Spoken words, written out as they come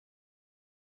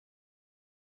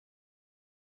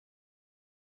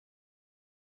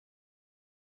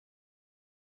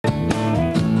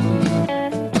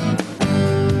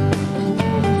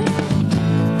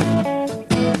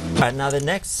right, now the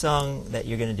next song that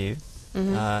you're going to do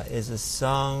is a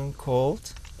song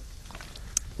called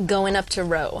Going Up to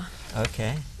Rowe.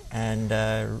 Okay, and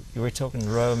you were talking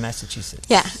Rowe, Massachusetts.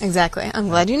 Yeah, exactly. I'm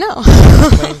glad you know.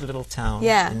 Quaint little town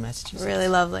in Massachusetts. Really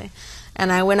lovely.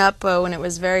 And I went up when it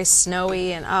was very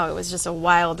snowy, and it was just a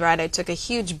wild ride. I took a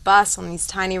huge bus on these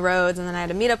tiny roads, and then I had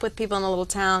to meet up with people in a little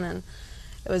town, and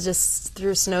it was just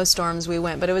through snowstorms we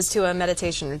went. But it was to a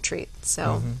meditation retreat,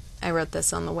 so I wrote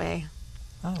this on the way,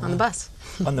 on the bus.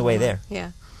 On the way there?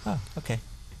 Yeah. Oh, okay.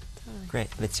 Totally. Great.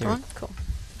 Let's hear it. Cool.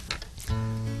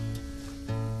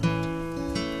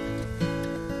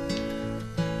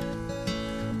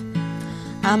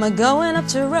 I'm a-going up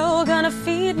to Rowe, gonna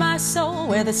feed my soul,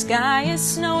 where the sky is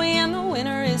snowy and the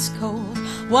winter is cold.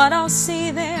 What I'll see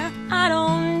there, I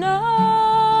don't know.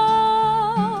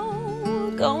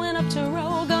 Going up to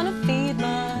Rowe, gonna feed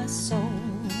my soul.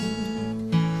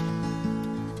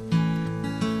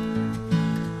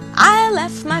 I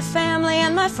left my family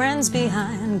and my friends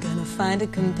behind, gonna find a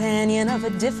companion of a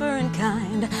different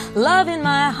kind, love in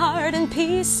my heart and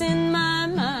peace in my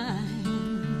mind.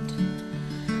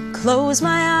 Close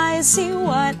my eyes, see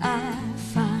what I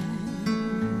find.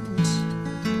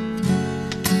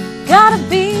 Gotta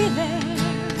be there,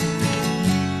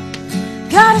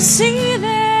 gotta see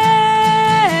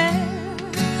there.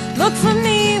 Look for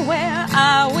me where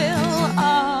I will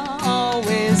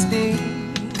always be.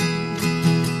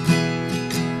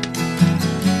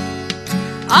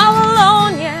 All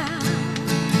alone, yeah,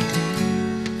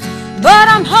 but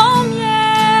I'm home, yeah.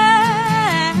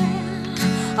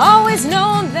 Always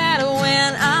known that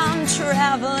when I'm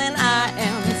traveling, I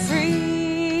am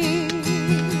free.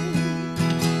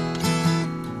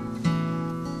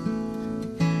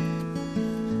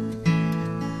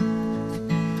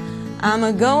 I'm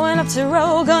a-going up to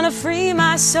Rowe, gonna free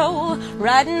my soul.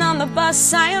 Riding on the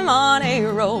bus, I am on a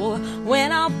roll.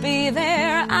 When I'll be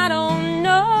there, I don't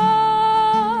know.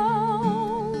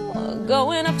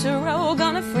 Going up to Rowe,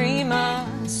 gonna free my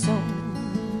soul.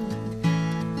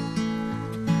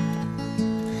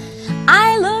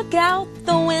 I look out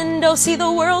the window, see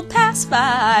the world pass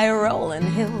by, rolling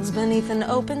hills beneath an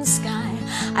open sky.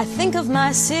 I think of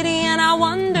my city and I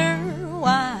wonder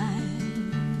why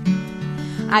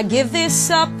I give this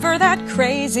up for that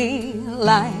crazy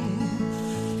life.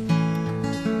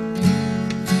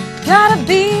 Gotta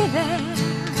be there,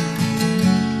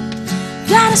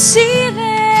 gotta see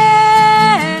there.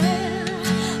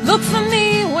 Look for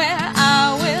me where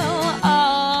I will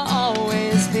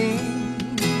always be.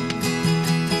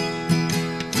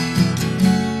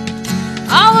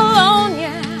 All alone,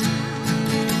 yeah,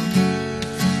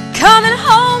 coming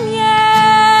home,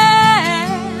 yeah.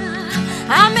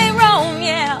 I may roam,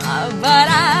 yeah, but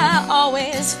I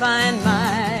always find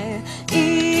my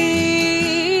ease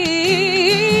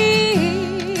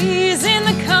in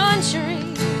the country,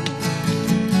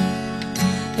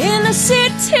 in the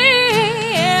city,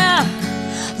 yeah.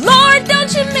 Lord,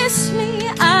 don't you miss me?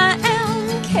 I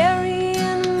am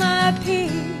carrying my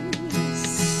peace.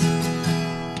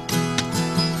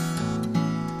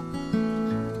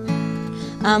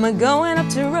 I'm a-going up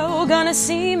to Rowe, gonna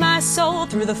see my soul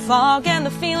through the fog and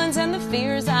the feelings and the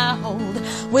fears I hold.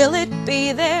 Will it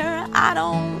be there? I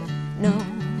don't know.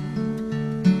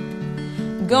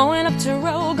 Going up to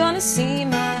Rowe, gonna see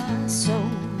my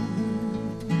soul.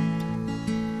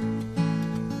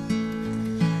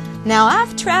 Now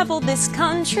I've traveled this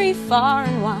country far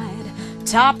and wide,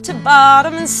 top to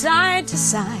bottom and side to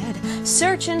side,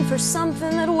 searching for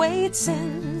something that waits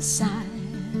inside.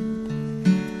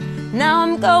 Now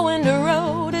I'm going to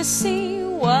Rowe to see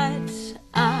what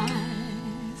I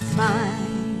find.